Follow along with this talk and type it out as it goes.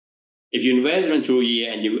If you invest in 2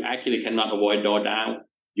 years and you actually cannot avoid drawdown,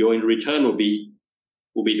 your return will be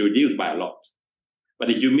reduced by a lot.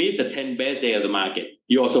 But if you miss the 10 best day of the market,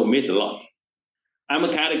 you also miss a lot. I'm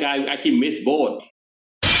a kind of guy who actually miss both.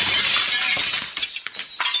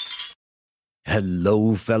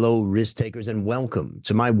 Hello, fellow risk takers, and welcome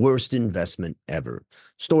to my worst investment ever.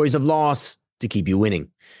 Stories of loss to keep you winning.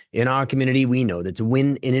 In our community, we know that to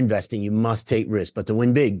win in investing, you must take risk, but to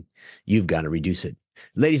win big, you've got to reduce it.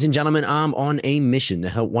 Ladies and gentlemen, I'm on a mission to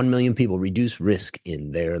help 1 million people reduce risk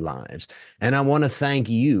in their lives. And I want to thank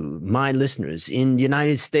you, my listeners in the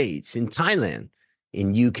United States, in Thailand,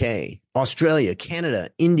 in UK, Australia, Canada,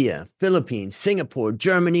 India, Philippines, Singapore,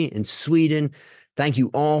 Germany, and Sweden. Thank you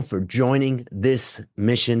all for joining this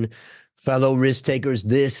mission. Fellow risk takers,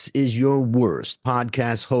 this is your worst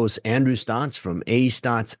podcast host, Andrew Stotz from A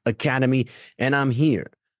Stotz Academy, and I'm here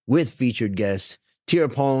with featured guest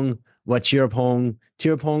Therapong, Vachirapong.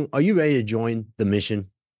 Therapong, are you ready to join the mission?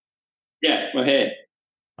 Yeah, go ahead.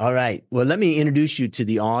 All right. Well, let me introduce you to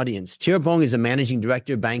the audience. Therapong is a managing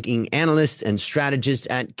director, banking analyst, and strategist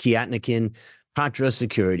at Kiatnakin Patra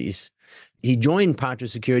Securities. He joined Patra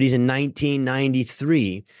Securities in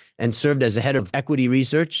 1993 and served as the head of equity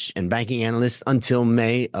research and banking analyst until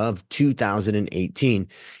May of 2018.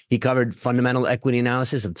 He covered fundamental equity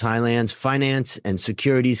analysis of Thailand's finance and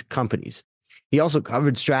securities companies. He also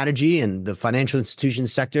covered strategy and the financial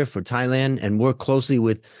institutions sector for Thailand and worked closely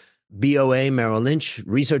with BOA Merrill Lynch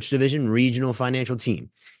Research Division Regional Financial Team.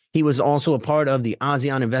 He was also a part of the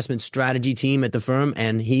ASEAN investment strategy team at the firm,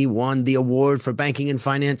 and he won the award for banking and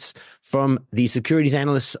finance from the Securities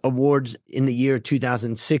Analysts Awards in the year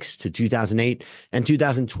 2006 to 2008 and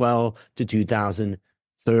 2012 to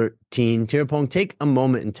 2013. Therapong, take a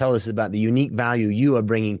moment and tell us about the unique value you are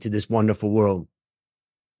bringing to this wonderful world.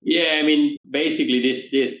 Yeah, I mean, basically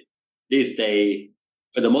this day,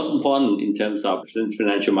 the most important in terms of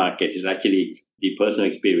financial markets is actually the personal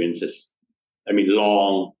experiences. I mean,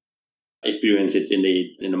 long experiences in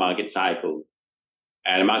the market cycle.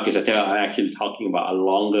 And the markets are actually talking about a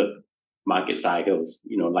longer market cycles,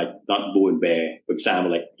 like not bull and bear. For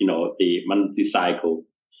example, the monthly cycle,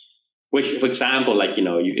 which, for example,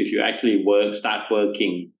 if you actually start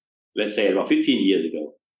working, let's say about 15 years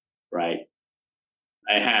ago, right?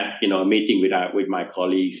 I had, a meeting with my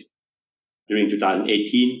colleagues during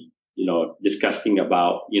 2018, discussing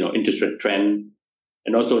about, interest rate trend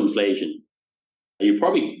and also inflation. You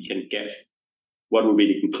probably can guess what would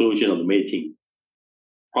be the conclusion of the meeting.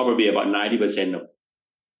 Probably about 90% of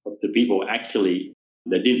the people actually,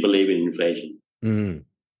 they didn't believe in inflation. Mm.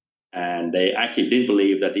 And they actually didn't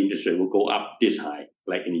believe that the interest rate would go up this high,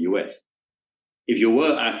 like in the US. If you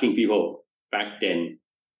were asking people back then,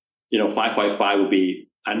 5.5 would be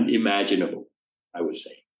unimaginable, I would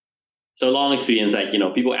say. So long experience,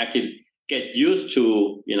 people actually get used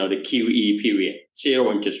to, the QE period,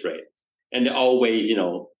 zero interest rate. And they always,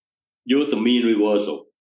 use the mean reversal.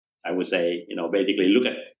 I would say, basically look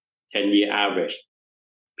at 10-year average.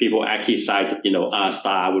 People actually cite, R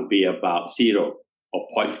star would be about 0 or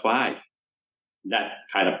 0.5. That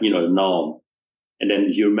kind of, norm. And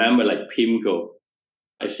then you remember like PIMCO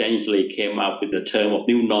essentially came up with the term of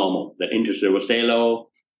new normal. The interest rate will stay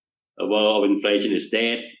low, the world of inflation is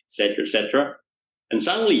dead, et cetera, et cetera. And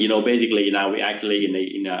suddenly, basically now we're actually in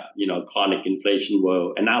a chronic inflation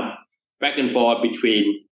world. And now back and forth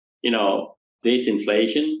between,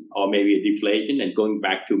 disinflation or maybe a deflation and going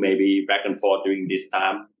back to maybe back and forth during this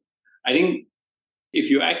time. I think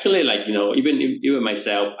if you actually even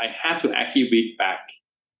myself, I have to actually read back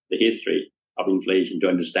the history of inflation to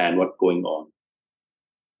understand what's going on.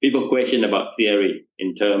 People question about theory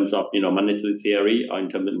in terms of, monetary theory or in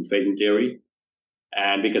terms of inflation theory.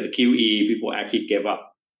 And because of QE, people actually gave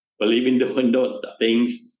up believing in those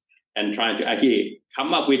things and trying to actually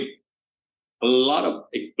come up with a lot of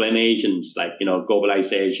explanations like,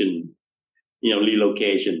 globalization,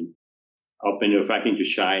 relocation of manufacturing to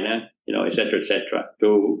China, et cetera,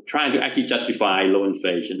 to trying to actually justify low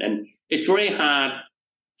inflation. And it's very hard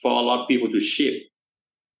for a lot of people to shift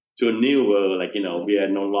to a new world, we are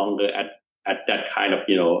no longer at that kind of,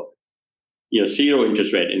 zero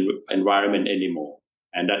interest rate environment anymore.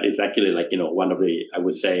 And that is actually one of the, I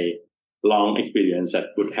would say, long experience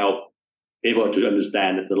that would help people to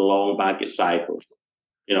understand the long market cycles,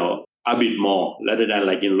 a bit more rather than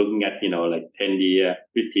looking at, 10-year,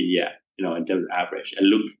 15-year, in terms of average and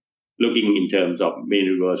looking in terms of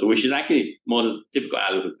mean reversal, which is actually more typical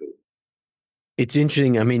analytical tool. It's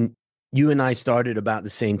interesting. I mean, you and I started about the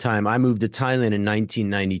same time. I moved to Thailand in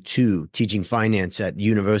 1992, teaching finance at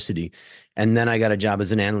university. And then I got a job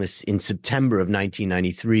as an analyst in September of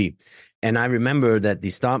 1993. And I remember that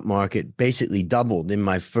the stock market basically doubled in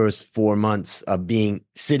my first 4 months of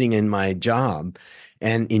sitting in my job.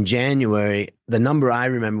 And in January, the number I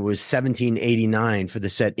remember was 1789 for the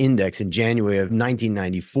set index in January of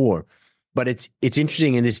 1994. But it's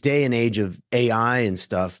interesting in this day and age of AI and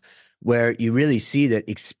stuff, where you really see that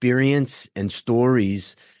experience and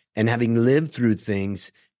stories and having lived through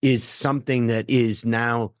things is something that is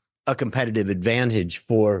now a competitive advantage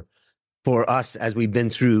for us as we've been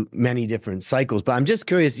through many different cycles. But I'm just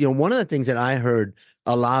curious, one of the things that I heard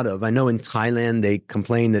a lot of, I know in Thailand, they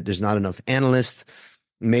complain that there's not enough analysts.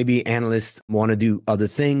 Maybe analysts want to do other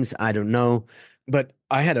things. I don't know. But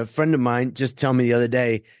I had a friend of mine just tell me the other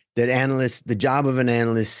day that the job of an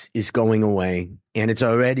analyst is going away, and it's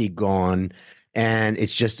already gone, and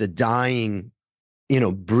it's just a dying,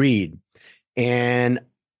 breed. And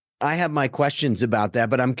I have my questions about that,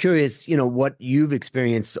 but I'm curious, what you've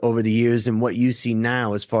experienced over the years and what you see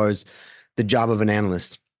now as far as the job of an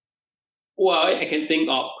analyst. Well, I can think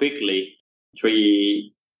of quickly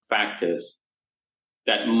 3 factors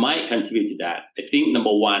that might contribute to that. I think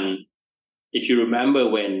number one, if you remember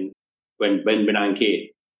when Bernanke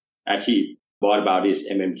actually brought about this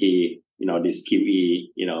MMT, this QE,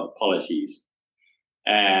 policies,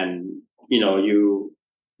 and you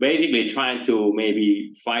basically trying to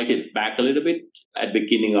maybe fight it back a little bit at the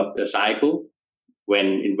beginning of the cycle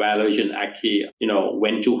when valuation actually,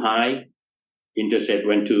 went too high, interest rate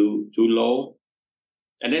went too low.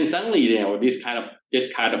 And then suddenly, this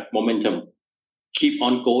kind of momentum keep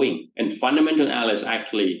on going. And fundamental analysis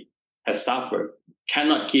actually has suffered,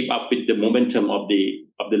 cannot keep up with the momentum of the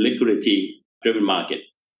liquidity driven market.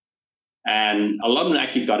 And a lot of them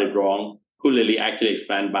actually got it wrong, couldn't really actually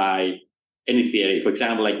expand by any theory. For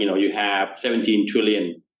example, you have 17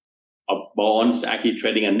 trillion of bonds actually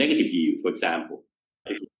trading a negative yield, for example.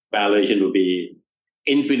 If valuation would be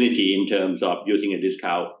infinity in terms of using a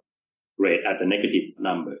discount rate at the negative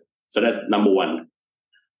number. So that's number one.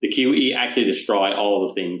 The QE actually destroy all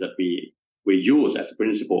the things that we use as a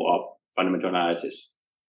principle of fundamental analysis.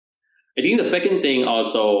 I think the second thing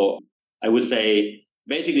also, I would say,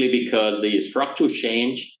 basically because the structural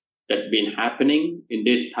change that's been happening in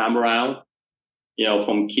this time around,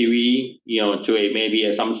 from QE, to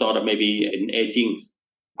maybe some sort of maybe an aging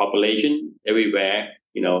population everywhere,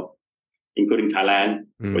 including Thailand,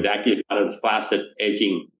 which actually one of the fastest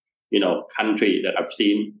aging, country that I've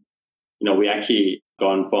seen. We actually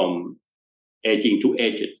gone from aging to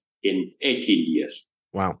aged in 18 years.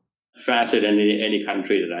 Wow. Faster than any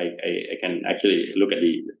country that I can actually look at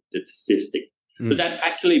the statistic. So that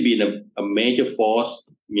actually been a major force,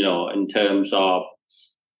 in terms of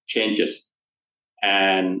changes.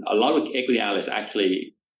 And a lot of equity analysts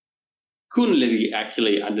actually couldn't really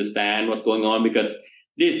actually understand what's going on because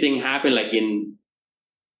this thing happened like in,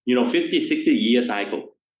 50, 60 year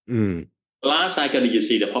cycle. The last cycle that you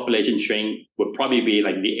see the population shrink would probably be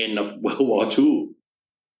like the end of World War II.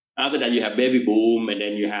 After that, you have baby boom, and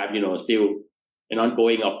then you have, still an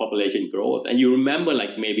ongoing of population growth. And you remember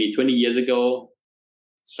like maybe 20 years ago,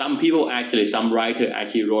 some writer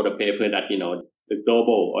actually wrote a paper that, the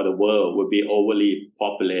global or the world would be overly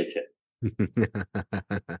populated.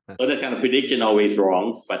 So that kind of prediction always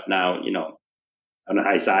wrong, but now, on the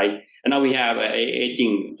high side. And now we have an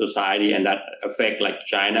aging society, and that affect like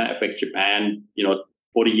China, affect Japan,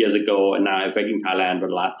 40 years ago, and now affecting Thailand for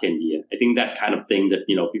the last 10 years. I think that kind of thing that,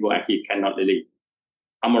 people actually cannot really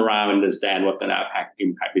come around and understand what going to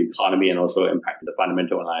impact the economy and also impact the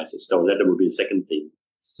fundamental analysis. So that would be the second thing.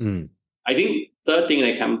 I think third thing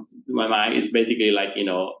that comes to my mind is basically like,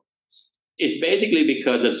 it's basically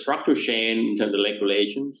because of structural change in terms of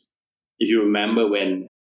regulations. If you remember when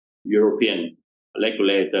European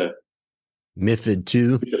regulator MiFID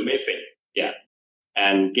II, the MiFID, yeah,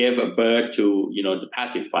 and gave a birth to the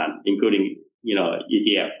passive fund, including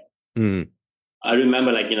ETF. I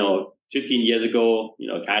remember 15 years ago,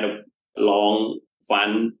 kind of long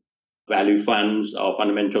fund, value funds or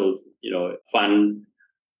fundamental fund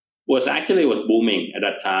was booming at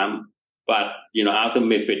that time. But after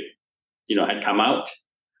MiFID had come out,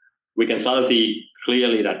 we can sort of see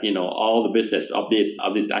clearly that all the business of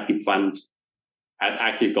these active funds had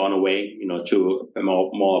actually gone away to a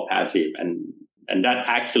more passive, and that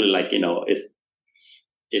actually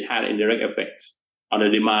it had indirect effects on the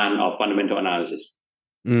demand of fundamental analysis,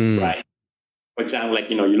 right? For example,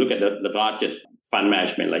 you look at the largest fund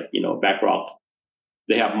management, BlackRock,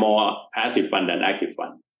 they have more passive fund than active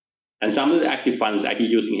fund, and some of the active funds actually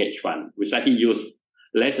using hedge fund, which actually use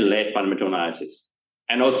less and less fundamental analysis.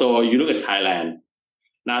 And also, you look at Thailand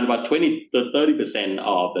now, about 20 to 30%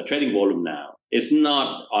 of the trading volume now is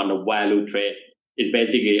not on a value trade It's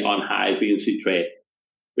basically on high frequency trade,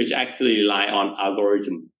 which actually rely on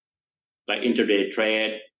algorithm like intraday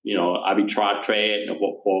trade, arbitrage trade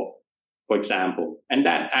for example, and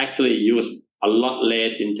that actually use a lot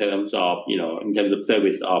less in terms of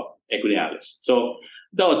service of equity analysts. So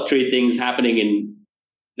those three things happening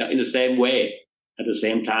in the same way at the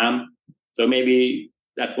same time. So maybe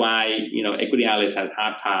that's why equity analysts have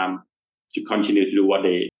hard time to continue to do what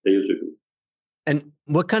they used to do. And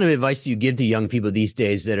what kind of advice do you give to young people these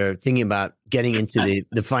days that are thinking about getting into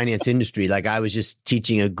the finance industry? Like I was just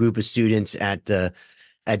teaching a group of students at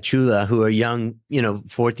Chula who are young,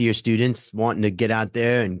 fourth year students wanting to get out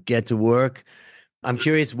there and get to work. I'm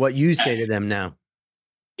curious what you say to them now.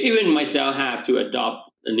 Even myself have to adopt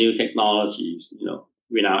the new technologies.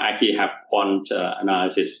 We now actually have quant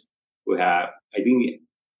analysis. We have, I think,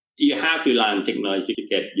 you have to learn technology to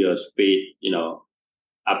get your speed,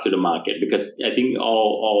 up to the market, because I think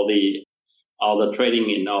all the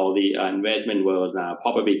trading in all the investment world now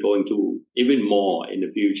probably going to even more in the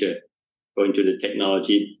future, going to the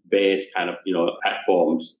technology based kind of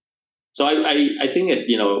platforms. So I think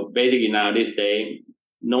that basically now this day,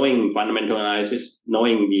 knowing fundamental analysis,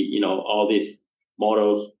 knowing the all these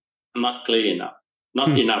models, not clear enough,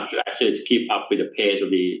 not enough to actually to keep up with the pace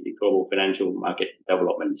of the global financial market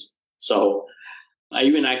developments. So I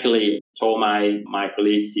even actually told my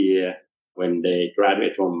colleagues here when they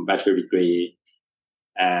graduate from bachelor degree,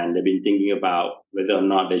 and they've been thinking about whether or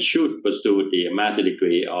not they should pursue the master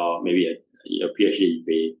degree or maybe a PhD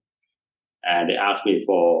degree, and they asked me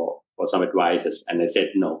for some advices, and I said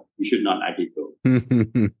no, you should not actually go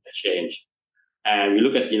change. And we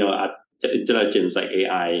look at at intelligence like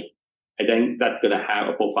AI. I think that's going to have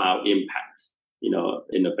a profound impact,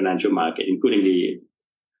 in the financial market, including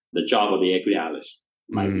the job of the equity analyst.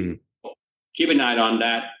 Keep an eye on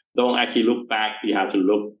that. Don't actually look back. You have to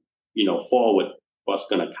look, forward. What's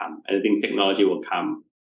going to come? And I think technology will come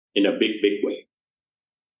in a big way.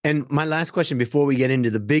 And my last question before we get into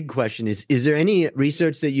the big question is there any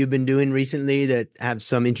research that you've been doing recently that have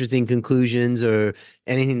some interesting conclusions or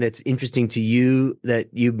anything that's interesting to you that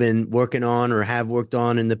you've been working on or have worked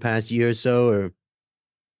on in the past year or so? Or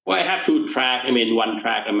well, I have two tracks. One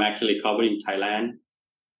track I'm actually covering Thailand,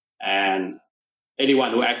 and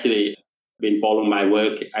anyone who actually been following my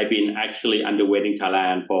work, I've been actually underweighting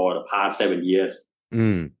Thailand for the past 7 years,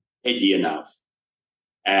 8 years now.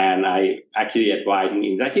 And I actually advising,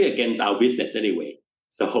 it's actually against our business anyway.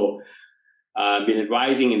 So I've been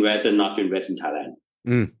advising investors not to invest in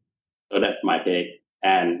Thailand. So that's my take.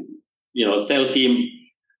 And, sales team,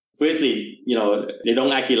 firstly, they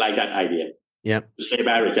don't actually like that idea. Yeah. To stay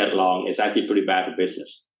bearish that long is actually pretty bad for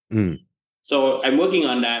business. So I'm working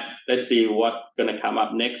on that. Let's see what's going to come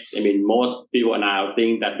up next. Most people now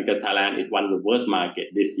think that because Thailand is one of the worst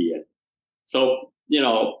markets this year. So,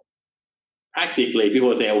 practically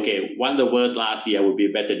people say, okay, one of the worst last year would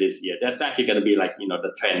be better this year. That's actually going to be like,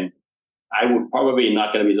 the trend. I would probably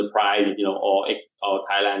not going to be surprised if, all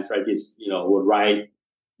Thailand strategists, would write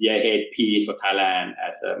year ahead piece for Thailand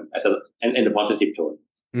as a positive tone.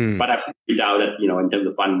 But I doubt that, in terms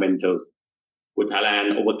of fundamentals, would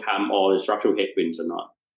Thailand overcome all the structural headwinds or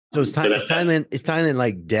not? So is Thailand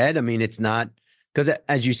like dead? It's not, because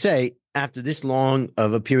as you say, after this long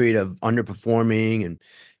of a period of underperforming and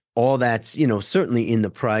all that's, certainly in the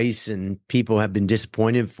price, and people have been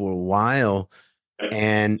disappointed for a while.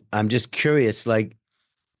 And I'm just curious,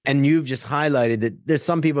 and you've just highlighted that there's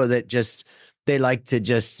some people that they like to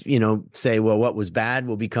just, say, well, what was bad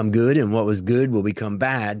will become good and what was good will become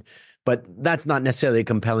bad. But that's not necessarily a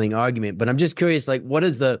compelling argument. But I'm just curious, what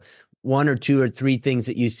is the one or two or three things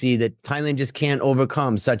that you see that Thailand just can't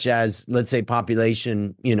overcome, such as, let's say,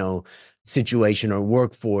 population, situation or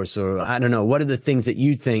workforce, or I don't know, what are the things that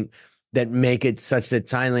you think that make it such that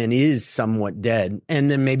Thailand is somewhat dead?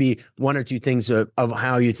 And then maybe one or two things of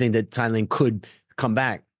how you think that Thailand could come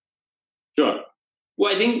back. Sure.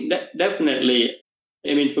 Well, I think that definitely,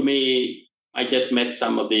 for me, I just met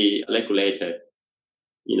some of the regulators,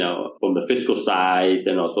 from the fiscal side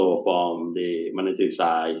and also from the monetary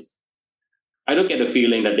side. I don't get the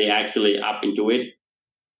feeling that they actually up into it,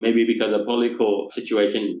 maybe because of political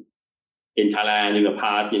situation in Thailand in the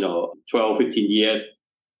past, 12, 15 years.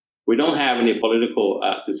 We don't have any political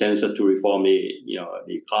consensus to reform the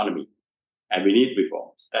economy, and we need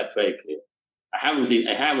reforms. That's very clear. I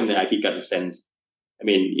haven't actually got the sense.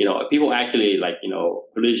 People actually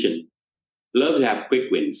politicians love to have quick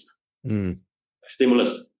wins,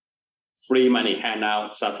 stimulus, free money,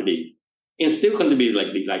 handout, subsidy. It's still going to be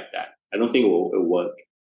like that. I don't think it will work.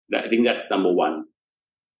 I think that's number one.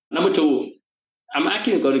 Number two, I'm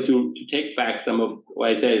actually going to take back some of what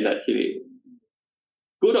I said is actually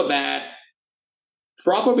good or bad,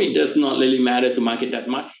 probably does not really matter to market that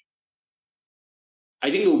much. I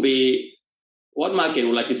think it will be what market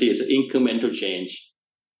would like to see is an incremental change.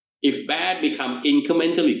 If bad become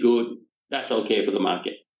incrementally good, that's okay for the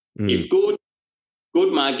market. If good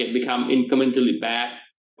market become incrementally bad,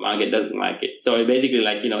 market doesn't like it. So basically,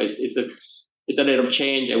 like, it's a rate of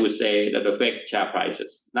change, I would say, that affect share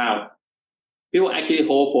prices. Now, people actually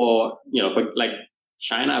hope for, for like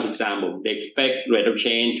China, for example, they expect rate of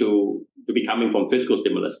change to be coming from fiscal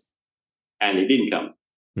stimulus, and it didn't come.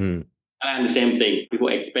 And the same thing, people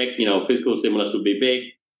expect, fiscal stimulus to be big,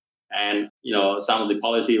 and, some of the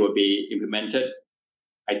policy will be implemented.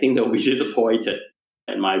 I think they'll be disappointed,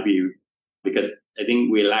 in my view, because I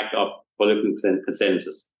think we lack of political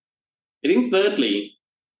consensus. I think thirdly,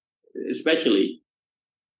 especially,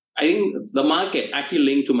 I think the market actually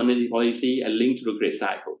linked to monetary policy and linked to the credit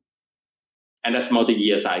cycle. And that's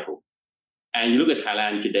multi-year cycle. And you look at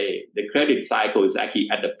Thailand today, the credit cycle is actually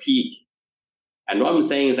at the peak. And what I'm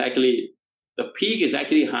saying is actually, the peak is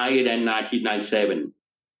actually higher than 1997.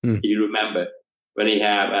 If you remember, when we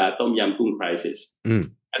have Tom Yam Goong crisis.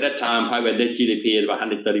 At that time, private debt GDP is about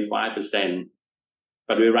 135%,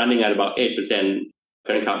 but we're running at about 8%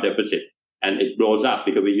 current account deficit. And it blows up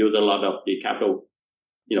because we use a lot of the capital,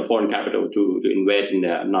 foreign capital to invest in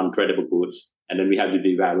the non-tradable goods. And then we have to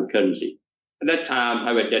devalue currency. At that time,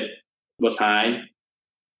 private debt was high,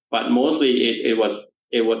 but mostly it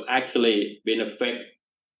was actually being affected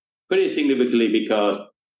pretty significantly because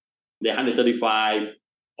the 135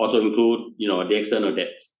 also include, the external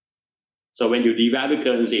debt. So when you devalue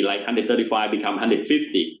currency, like 135 become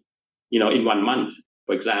 150, in 1 month,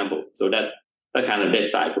 for example. So that kind of debt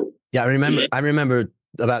cycle. Yeah, I remember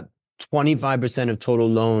about 25% of total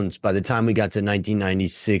loans by the time we got to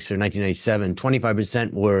 1996 or 1997,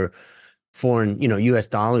 25% were foreign, US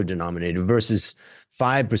dollar denominated versus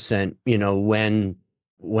 5%,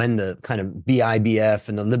 when the kind of BIBF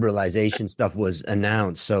and the liberalization stuff was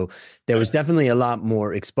announced. So there was definitely a lot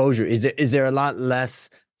more exposure. Is there a lot less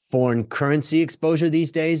foreign currency exposure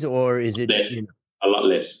these days, or is it less, a lot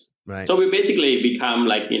less? Right. So we basically become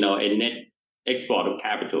like, a net export of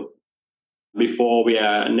capital. Before we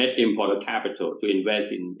are a net import of capital to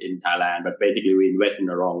invest in Thailand, but basically we invest in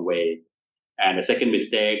the wrong way. And the second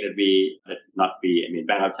mistake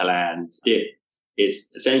Bank of Thailand did is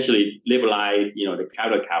essentially liberalize, the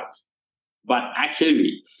capital accounts, but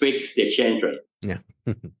actually fix the exchange rate. Yeah.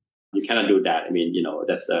 You cannot do that.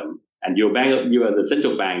 That's and you are the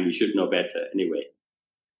central bank, you should know better anyway.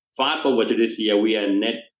 Fast forward to this year, we're a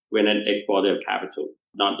net exporter of capital,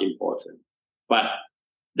 not importer. But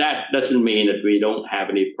that doesn't mean that we don't have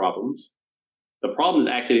any problems. The problem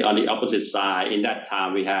is actually on the opposite side. In that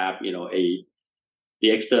time, we have, the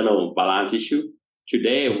external balance issue.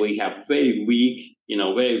 Today, we have very weak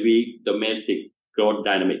domestic growth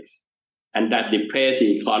dynamics, and that depresses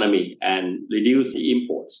the economy and reduce the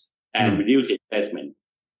imports and reduce investment.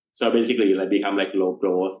 So basically, become like low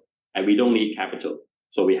growth, and we don't need capital.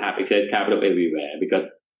 So we have excess capital everywhere because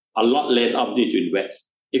a lot less opportunity to invest.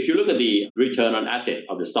 If you look at the return on asset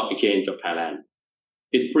of the stock exchange of Thailand,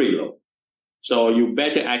 it's pretty low. So you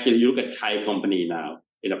better actually look at Thai company now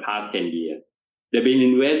in the past 10 years. They've been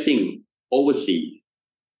investing overseas.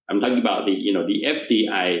 I'm talking about the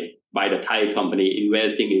FDI by the Thai company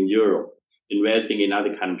investing in Europe, investing in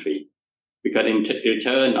other countries, because in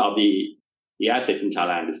return of the asset in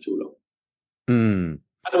Thailand is too low.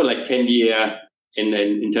 I thought like 10 years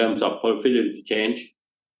in terms of portfolio change.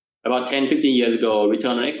 About 10, 15 years ago,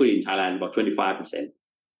 return on equity in Thailand about 25%.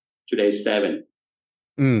 Today is 7%.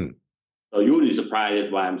 So you will be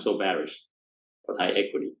surprised why I'm so bearish for Thai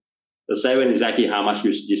equity. The 7 is actually how much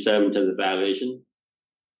you deserve in terms of valuation.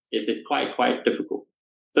 It's quite difficult.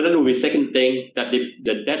 So that will be the second thing, that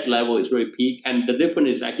the debt level is very peak. And the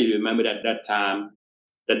difference is actually, remember that that time,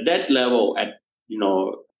 the debt level in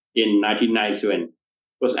 1997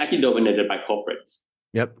 was actually dominated by corporates.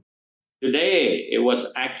 Yep. Today, it was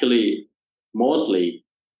actually mostly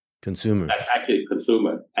consumer. That's actually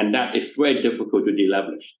consumer. And that is very difficult to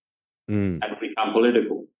deleverage and become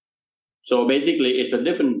political. So basically, it's a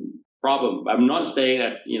different problem. I'm not saying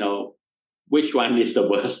that, which one is the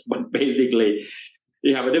worst, but basically,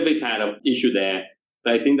 you have a different kind of issue there.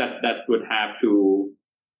 So I think that would have to,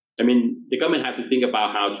 the government has to think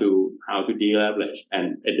about how to deleverage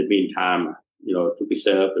and at the meantime, to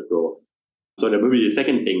preserve the growth. So that would be the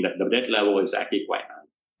second thing, that the debt level is actually quite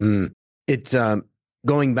high. It's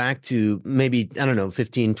going back to maybe,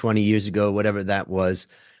 15, 20 years ago, whatever that was,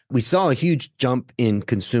 we saw a huge jump in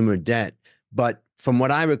consumer debt. But from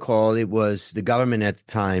what I recall, it was the government at the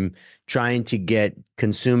time trying to get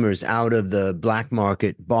consumers out of the black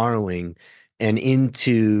market borrowing and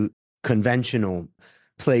into conventional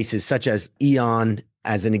places such as Eon,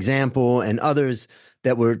 as an example, and others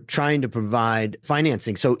that were trying to provide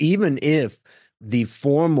financing. So even if the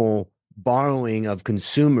formal borrowing of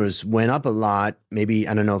consumers went up a lot, maybe,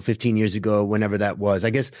 I don't know, 15 years ago, whenever that was,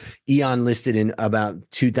 I guess Eon listed in about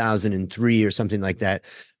 2003 or something like that.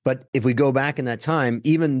 But if we go back in that time,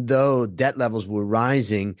 even though debt levels were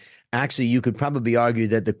rising, actually, you could probably argue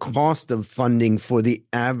that the cost of funding for the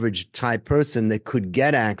average type person that could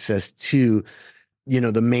get access to,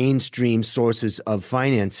 the mainstream sources of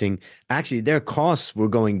financing, actually their costs were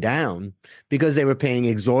going down because they were paying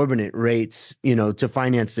exorbitant rates, to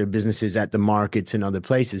finance their businesses at the markets and other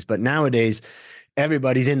places. But nowadays,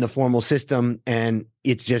 everybody's in the formal system, and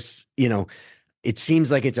it's just, it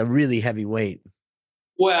seems like it's a really heavy weight.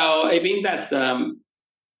 Well, I think that's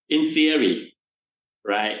in theory,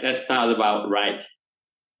 right? That sounds about right?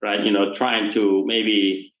 Trying to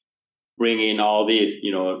maybe bring in all these,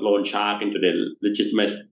 loan shark into the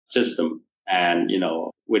legitimate system and,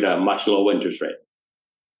 with a much lower interest rate.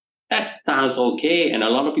 That sounds okay. And a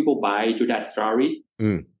lot of people buy into that story,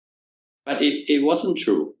 but it wasn't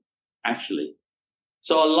true, actually.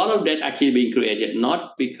 So a lot of debt actually being created,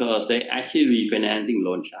 not because they actually refinancing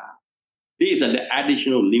loan shark. These are the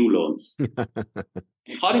additional new loans.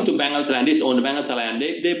 According to Bank of Thailand, this owned Bank of Thailand,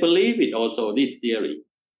 they believe it also, this theory.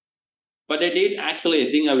 But they did actually, I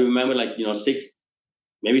think I remember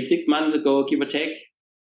maybe 6 months ago, give or take,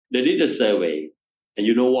 they did a survey. And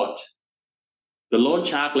you know what? The loan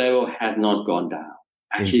shark level has not gone down.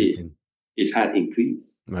 Actually, it had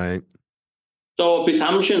increased. Right. So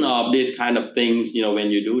presumption of these kind of things, when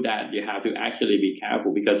you do that, you have to actually be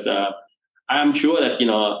careful because I'm sure that,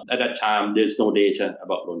 at that time, there's no data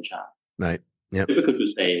about loan shark. Right. Yep. Difficult to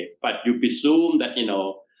say, but you presume that,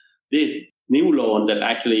 these new loans that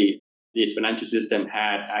actually this financial system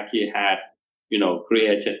had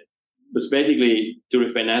created was basically to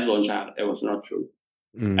refinance loan shark. It was not true.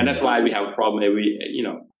 And that's why we have a problem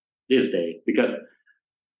this day, because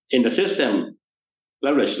in the system,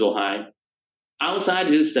 leverage is so high. Outside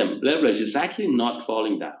the system, leverage is actually not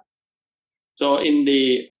falling down. So in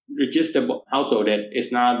the registered household debt,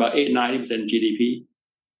 it's now about 90% GDP,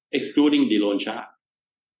 excluding the loan shark.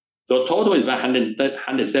 So total is about 171%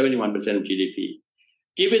 of GDP.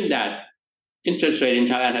 Given that interest rate in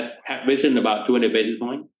Thailand had risen about 200 basis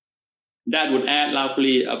points, that would add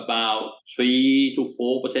roughly about 3 to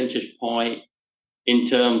 4 percentage point in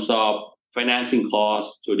terms of financing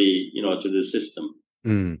costs to the system.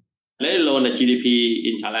 Let alone the GDP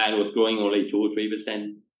in Thailand was growing only 2 or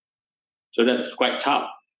 3%. So that's quite tough.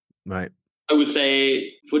 Right. I would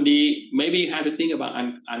say maybe you have to think about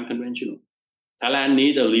unconventional. Thailand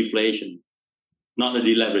needs a reflation, not a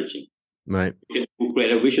deleveraging. Right. To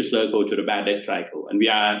create a vicious circle to the bad debt cycle. And we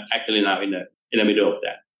are actually now in the middle of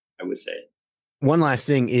that, I would say. One last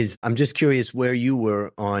thing is, I'm just curious where you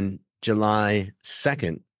were on July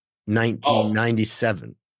 2nd,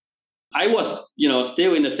 1997. I was,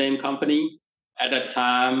 still in the same company. At that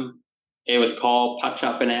time, it was called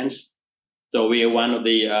Patra Finance. So we are one of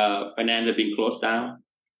the finance that been closed down.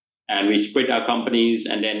 And we split our companies.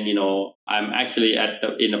 And then, I'm actually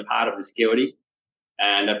in a part of the security.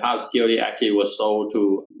 And the part of security actually was sold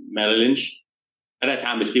to Merrill Lynch. At that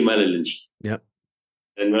time, it's still Merrill Lynch. Yep.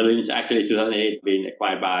 And Merrill Lynch actually 2008 being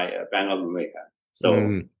acquired by Bank of America. So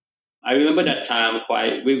I remember that time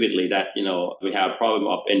quite vividly that, we have a problem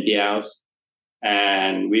of NPLs.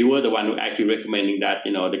 And we were the one who actually recommending that,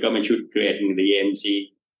 the government should create the AMC,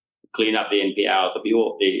 clean up the NPL so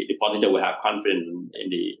people, the depositor will have confidence in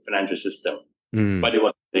the financial system. But it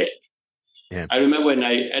wasn't there. Yeah. I remember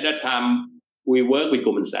at that time, we worked with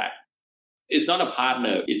Goldman Sachs. It's not a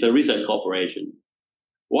partner, it's a research corporation.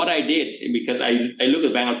 What I did, because I looked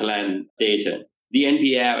at Bank of Thailand data, the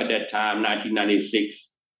NPL at that time, 1996,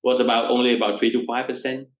 was only about 3 to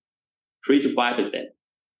 5%. 3 to 5%.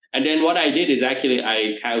 And then what I did is actually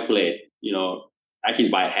I calculate, actually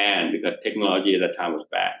by hand because technology at that time was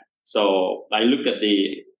bad. So I looked at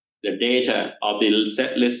the data of the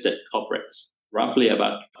listed corporates, roughly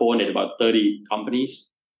about 430 companies.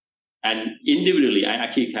 And individually, I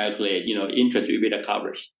actually calculate, interest to EBITDA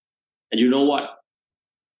coverage. And you know what?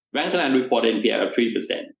 Bank of Thailand reported NPL of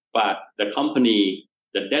 3%, but the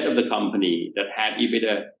debt of the company that had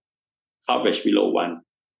EBITDA coverage below 1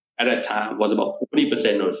 at that time was about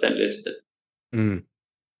 40% of set listed.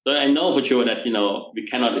 So I know for sure that, we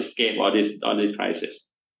cannot escape all this crisis,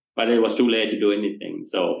 but it was too late to do anything.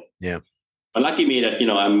 So yeah, But lucky me that,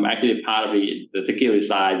 I'm actually part of the security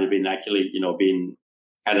side. Have been actually, been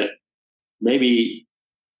kind of maybe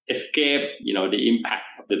escape, the impact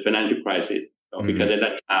of the financial crisis. Because at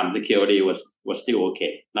that time, security was still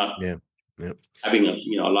okay, not having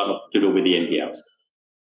a lot to do with the NPLs.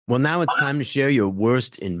 Well, now it's time to share your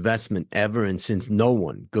worst investment ever. And since no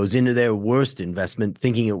one goes into their worst investment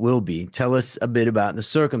thinking it will be, tell us a bit about the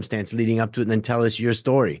circumstance leading up to it, and then tell us your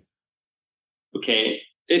story. Okay.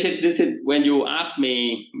 This is when you ask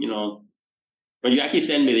me, when you actually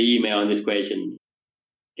send me the email on this question,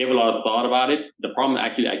 gave a lot of thought about it. The problem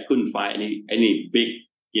actually, I couldn't find any big,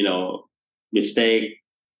 mistake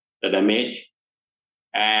that I made.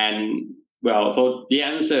 And well, so the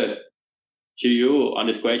answer to you on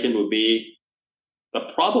this question would be the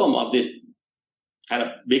problem of this kind of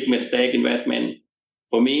big mistake investment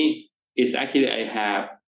for me is actually I have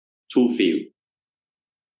too few.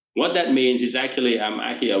 What that means is actually I'm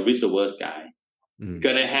actually a risk averse guy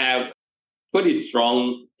because I have pretty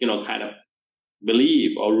strong, kind of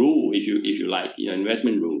belief or rule, if you like,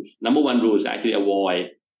 investment rules. Number one rule is actually avoid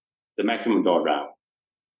the maximum drawdown.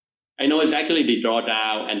 I know it's actually the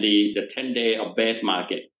drawdown and the 10-day of base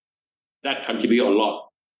market that contribute a lot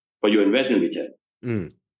for your investment return.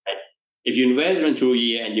 Right? If you invest through a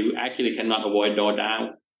year and you actually cannot avoid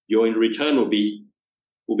drawdown, your return will be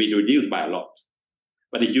reduced by a lot.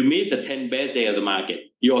 But if you miss the 10 best day of the market,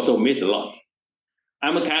 you also miss a lot.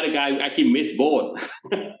 I'm a kind of guy who actually miss both.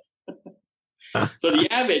 So the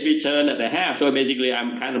average return that I have, so basically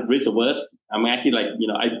I'm kind of risk averse. I'm actually like,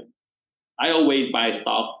 I always buy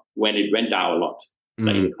stock when it went down a lot.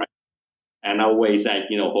 And I always like,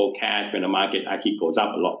 hold cash when the market actually goes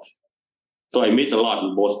up a lot. So I miss a lot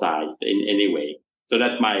on both sides in any way. So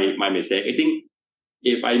that's my mistake. I think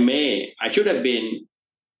if I may, I should have been,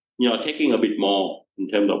 taking a bit more in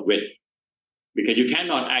terms of risk, because you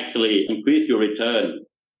cannot actually increase your return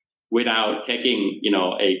without taking,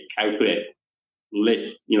 a calculated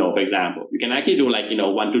list. For example, you can actually do like,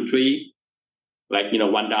 1 to 3, like,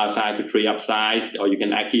 1 downside to 3 upsides, or you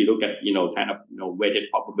can actually look at, kind of, weighted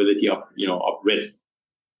probability of, of risk.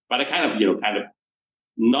 But I kind of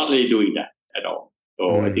not really doing that at all.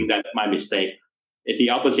 So I think that's my mistake. It's the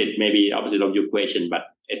opposite, maybe opposite of your question, but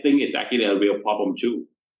I think it's actually a real problem too.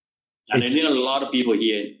 And I know a lot of people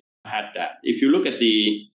here had that. If you look at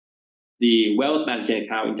the wealth management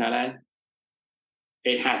account in Thailand,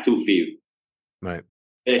 it has too few. Right.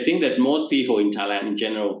 And I think that most people in Thailand, in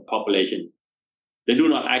general population, they do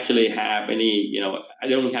not actually have any, they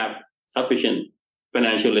don't have sufficient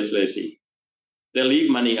financial literacy. They leave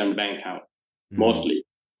money on bank account mostly,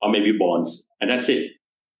 or maybe bonds, and that's it.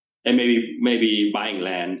 And maybe buying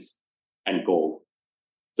lands and gold.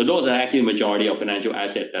 So those are actually the majority of financial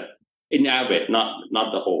assets that in average, not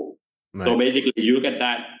the whole. Right. So basically, you look at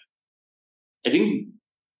that. I think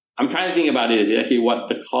I'm trying to think about it. Is actually what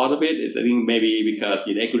the cause of it is. I think maybe because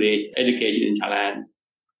in education in Thailand,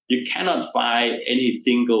 you cannot find any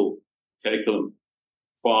single curriculum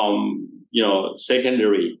from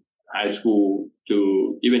secondary, high school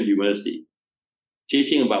to even university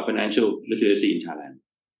teaching about financial literacy in Thailand.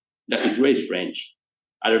 That is very strange.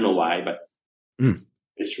 I don't know why, but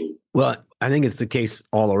it's true. Well, I think it's the case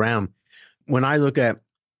all around. When I look at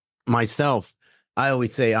myself, I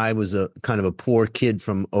always say I was a kind of a poor kid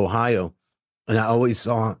from Ohio, and I always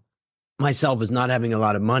saw myself as not having a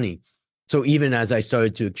lot of money. So even as I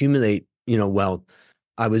started to accumulate, wealth,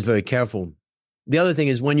 I was very careful. The other thing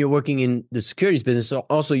is when you're working in the securities business,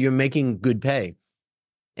 also you're making good pay.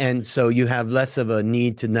 And so you have less of a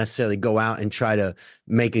need to necessarily go out and try to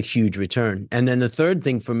make a huge return. And then the third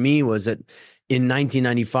thing for me was that in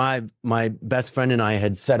 1995, my best friend and I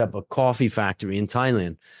had set up a coffee factory in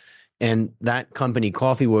Thailand. And that company,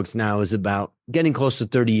 Coffee Works, now is about getting close to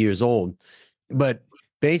 30 years old. But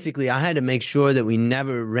basically, I had to make sure that we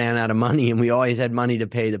never ran out of money and we always had money to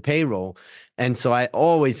pay the payroll. And so I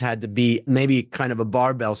always had to be maybe kind of a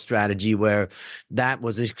barbell strategy where that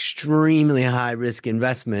was extremely high risk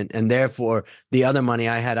investment. And therefore, the other money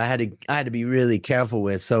I had to be really careful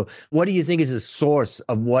with. So what do you think is the source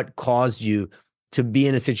of what caused you to be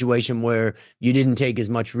in a situation where you didn't take as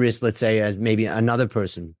much risk, let's say, as maybe another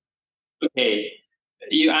person? Okay.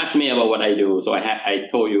 You asked me about what I do. So I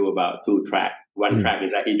told you about 2 tracks. One track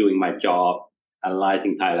is actually doing my job,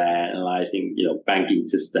 analyzing Thailand, analyzing, banking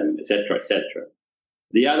system, et cetera, et cetera.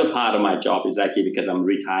 The other part of my job is actually because I'm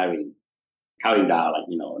retiring, counting down,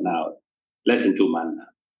 now less than 2 months now.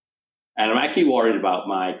 And I'm actually worried about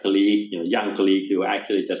my colleague, young colleague who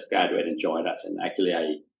actually just graduated and joined us. And actually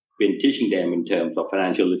I've been teaching them in terms of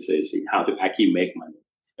financial literacy, how to actually make money.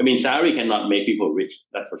 I mean, salary cannot make people rich,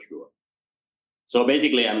 that's for sure. So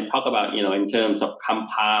basically, I'm talking about, in terms of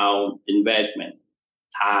compound investment,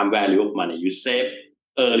 time value of money. You save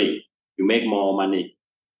early, you make more money.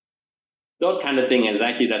 Those kind of things is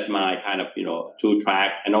actually that's my kind of, two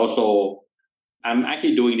track. And also I'm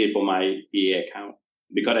actually doing it for my PA account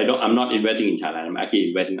because I'm not investing in Thailand. I'm actually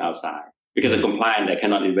investing outside because of compliance. I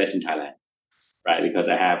cannot invest in Thailand, right? Because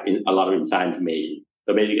I have a lot of inside information.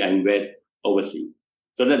 So basically I invest overseas.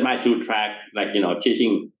 So that's my two track, like,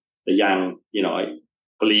 teaching the young,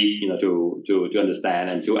 colleague, to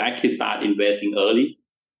understand and to actually start investing early.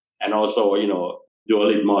 And also, do a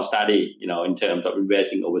little more study, in terms of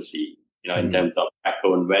investing overseas, in terms of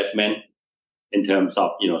macro investment, in terms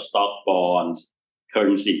of, stock bonds,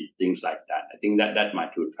 currency, things like that. I think that's my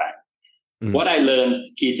two track. What I learned,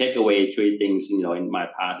 key takeaway, three things, in my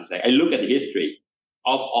past is like, I look at the history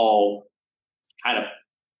of all kind of,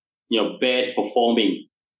 best performing,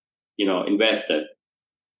 investor,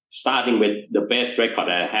 starting with the best record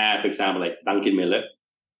I have, for example, like Duncan Miller,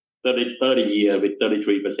 30 years with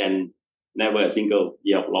 33%, never a single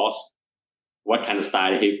year of loss. What kind of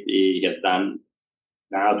style he has done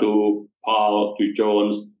now to Paul, to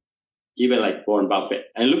Jones, even like Warren Buffett.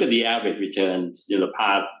 And look at the average returns in the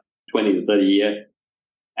past 20 to 30 years.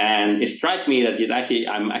 And it strikes me that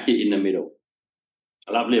I'm actually in the middle,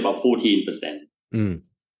 roughly about 14%.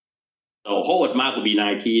 So Howard Mark would be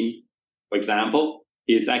 19, for example.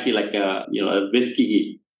 He's actually like a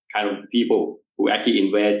risky kind of people who actually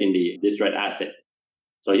invest in the distressed asset.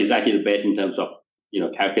 So he's actually the best in terms of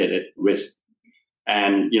calculated risk.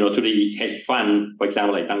 And to the hedge fund, for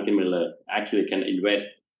example, like Duncan Miller, actually can invest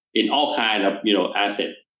in all kind of asset,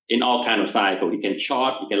 in all kind of cycle. He can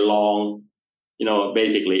short, he can long,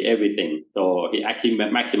 basically everything. So he actually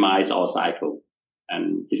maximize all cycle,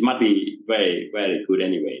 and it must be very, very good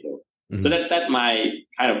anyway, though. So that's my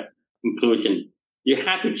kind of conclusion. You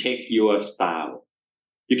have to check your style.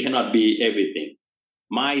 You cannot be everything.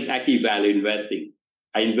 Mine is actually value investing.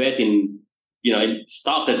 I invest in in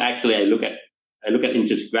stock that actually I look at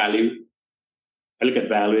interest value, I look at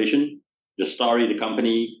valuation, the story, the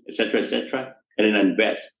company, etc., and then I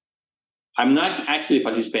invest. I'm not actually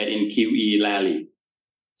participating in QE rally,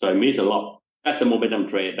 so I miss a lot. That's the momentum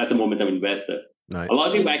trade. That's the momentum investor. Right. A lot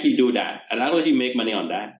of people actually do that, and a lot of people make money on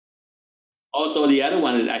that. Also, the other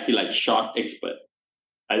one is actually like short expert.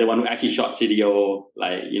 Like the one who actually short CDO,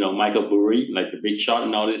 like Michael Burry, like the big short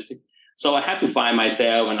and all this thing. So I have to find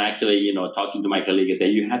myself and actually talking to my colleagues and say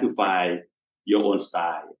you have to find your own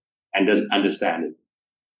style and just understand it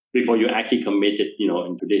before you actually commit it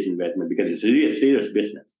into this investment, because it's really a serious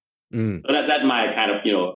business. So that's my kind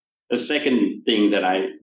of the second thing that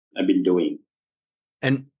I've been doing.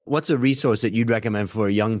 And what's a resource that you'd recommend for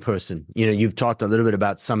a young person? You've talked a little bit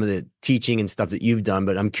about some of the teaching and stuff that you've done,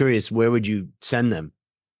 but I'm curious, where would you send them?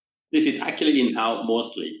 This is actually in-house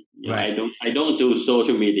mostly. Right. I don't do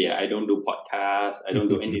social media. I don't do podcasts. I don't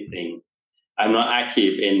do anything. I'm not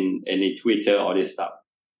active in any Twitter or this stuff.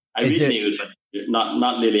 I read news, but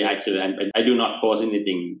not really actually. And I do not post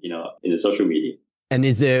anything, in the social media. And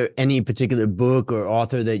is there any particular book or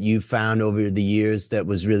author that you found over the years that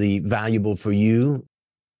was really valuable for you?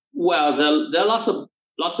 Well, there are lots of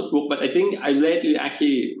books, but I think I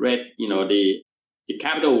actually read, the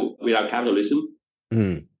Capital Without Capitalism.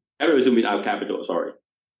 Capitalism Without Capital, sorry.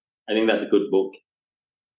 I think that's a good book.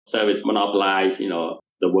 Service monopolize,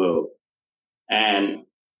 the world. And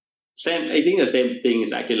I think the same thing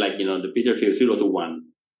is actually like, the Peter Thiel 0 to 1.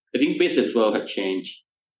 I think business world has changed,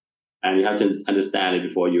 and you have to understand it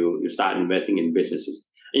before you start investing in businesses.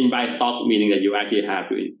 In buy stock, meaning that you actually have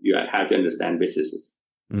to understand businesses.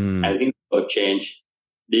 I think it will change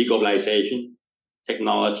deglobalization,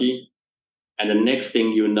 technology, and the next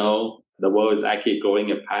thing the world is actually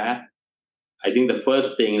going a path. I think the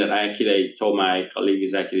first thing that I told my colleague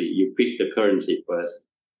is actually you pick the currency first.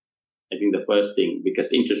 I think the first thing,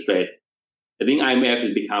 because interest rate, I think IMF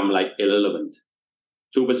has become like irrelevant.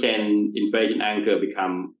 2% inflation anchor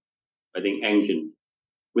become, I think, ancient.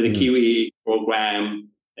 With the QE program,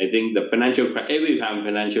 I think every time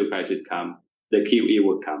financial crisis come, the QE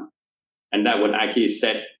would come. And that would actually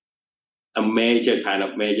set a major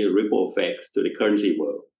ripple effects to the currency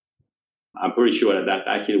world. I'm pretty sure that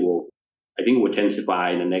actually will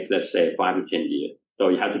intensify in the next, let's say, 5 to 10 years. So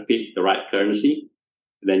you have to pick the right currency,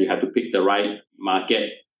 and then you have to pick the right market,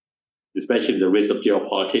 especially the risk of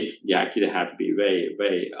geopolitics. You actually have to be very,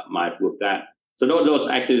 very mindful of that. So those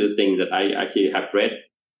are actually the things that I actually have read.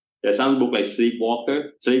 There's some book like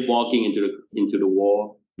Sleepwalking into the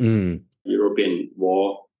War, European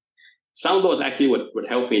War. Some of those actually would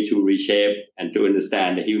help me to reshape and to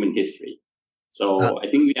understand the human history. So I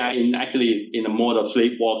think we are actually in a mode of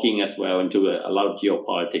sleepwalking as well into a lot of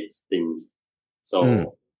geopolitics things. So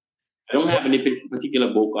I don't have any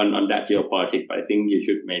particular book on that geopolitics, but I think you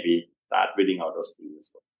should maybe start reading all those things as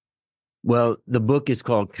well. Well, the book is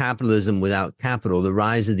called Capitalism Without Capital, The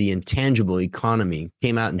Rise of the Intangible Economy.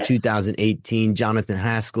 Came out in 2018, Jonathan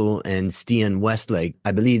Haskell and Stian Westlake.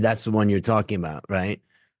 I believe that's the one you're talking about, right?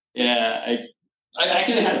 Yeah, I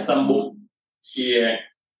actually had some book here.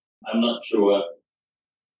 I'm not sure.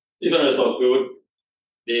 This one is so good.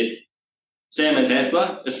 This same as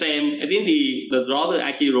Espa, the same. I think the author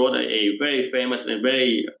actually wrote a very famous and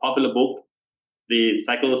very popular book, The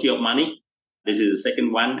Psychology of Money. This is the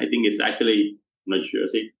second one. I think it's actually, I'm not sure.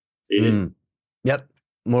 See it? Yep,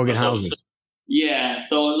 Morgan Housel. Yeah,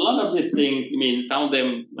 so a lot of these things, I mean, some of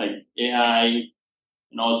them like AI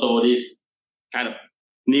and also this kind of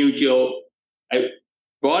new I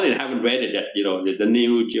probably haven't read it yet, the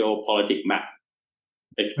new geopolitical map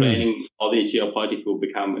explaining how these geopolitics will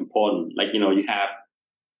become important. Like, you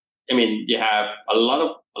have a lot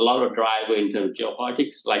of driver in terms of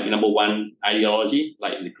geopolitics, like number one ideology,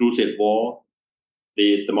 like the Crusade War,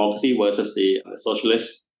 the democracy versus the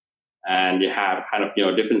socialists, and you have kind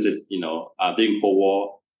of differences, during Cold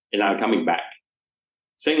War and now coming back.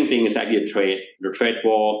 Second thing is actually the trade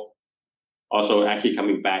war, also actually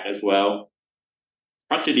coming back as well.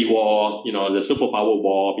 Proxy war, the superpower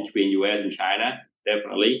war between US and China,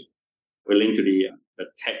 definitely. We're linked to the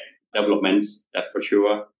tech developments, that's for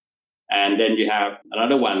sure. And then you have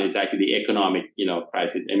another one is actually the economic,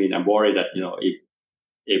 crisis. I mean, I'm worried that,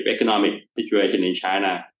 if economic situation in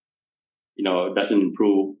China, doesn't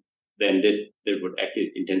improve, then this would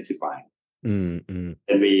actually intensify. Mm-hmm.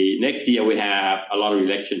 And next year we have a lot of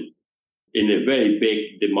election in a very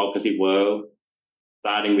big democracy world,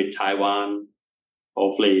 starting with Taiwan.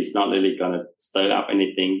 Hopefully, it's not really going to stir up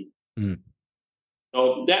anything.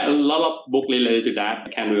 So there are a lot of books related to that. I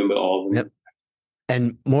can't remember all of them. Yep.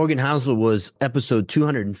 And Morgan Housel was episode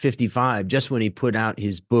 255, just when he put out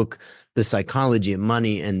his book, The Psychology of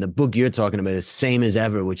Money. And the book you're talking about is Same as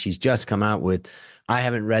Ever, which he's just come out with. I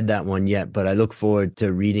haven't read that one yet, but I look forward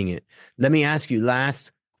to reading it. Let me ask you,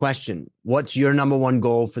 last question. What's your number one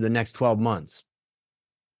goal for the next 12 months?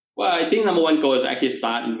 Well, I think number one goal is actually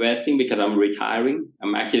start investing because I'm retiring.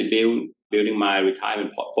 I'm actually building my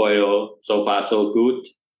retirement portfolio. So far, so good.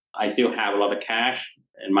 I still have a lot of cash,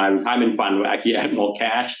 and my retirement fund will actually add more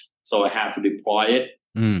cash. So I have to deploy it.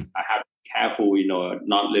 I have to be careful,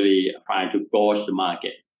 not really trying to gauge the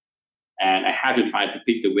market. And I have to try to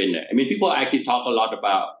pick the winner. I mean, people actually talk a lot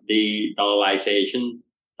about the dollarization,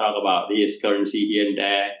 talk about this currency here and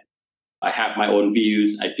there. I have my own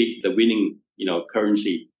views. I pick the winning,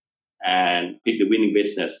 currency and pick the winning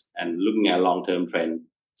business and looking at long-term trend.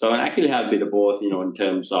 So I actually have a bit of both, in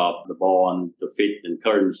terms of the bond, the fixed and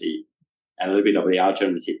currency, and a little bit of the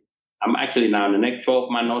alternative. I'm actually now in the next 12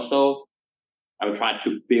 months or so, I'm trying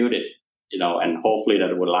to build it, and hopefully that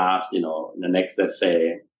it will last, in the next, let's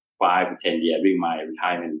say, 5 to 10 years during my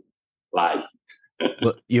retirement life.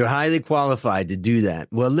 Well, you're highly qualified to do that.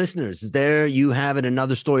 Well, listeners, there you have it.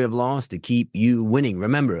 Another story of loss to keep you winning.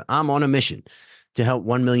 Remember, I'm on a mission to help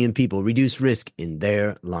 1 million people reduce risk in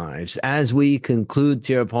their lives. As we conclude,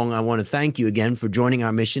 Therapong, I want to thank you again for joining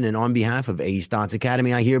our mission. And on behalf of A Stotts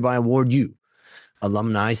Academy, I hereby award you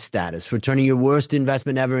alumni status for turning your worst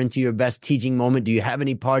investment ever into your best teaching moment. Do you have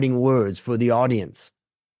any parting words for the audience?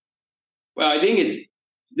 Well, I think it's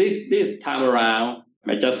this time around,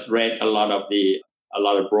 I just read a lot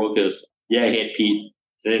of brokers year ahead piece.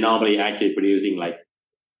 They're normally actually producing like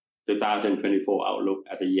 2024 outlook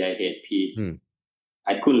as a year ahead piece.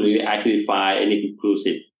 I couldn't really actually find any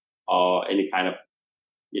conclusive or any kind of,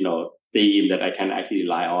 theme that I can actually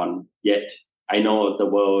rely on yet. I know the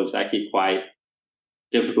world is actually quite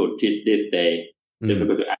difficult this day,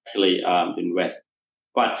 difficult to actually invest.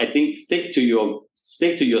 But I think stick to your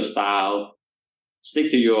style, stick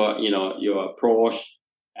to your approach,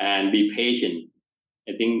 and be patient.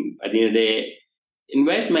 I think at the end of the day,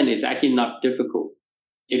 investment is actually not difficult.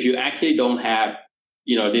 If you actually don't have,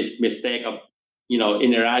 this mistake of,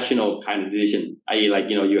 irrational kind of decision, i.e. like,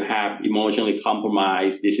 you have emotionally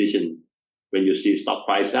compromised decision when you see stock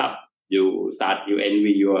price up, you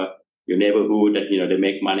envy your neighborhood that, they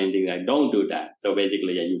make money and things like, don't do that. So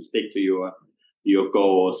basically, you stick to your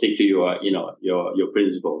goal, stick to your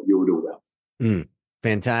principle, you will do well.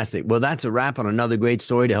 Fantastic. Well, that's a wrap on another great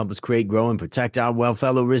story to help us create, grow, and protect our wealth.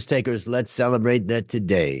 Fellow risk takers, let's celebrate that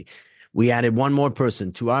today we added one more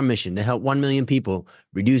person to our mission to help 1 million people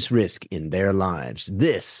reduce risk in their lives.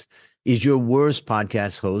 This is your worst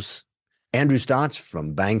podcast host, Andrew Stotts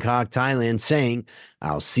from Bangkok, Thailand, saying,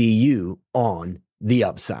 I'll see you on the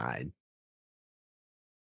upside.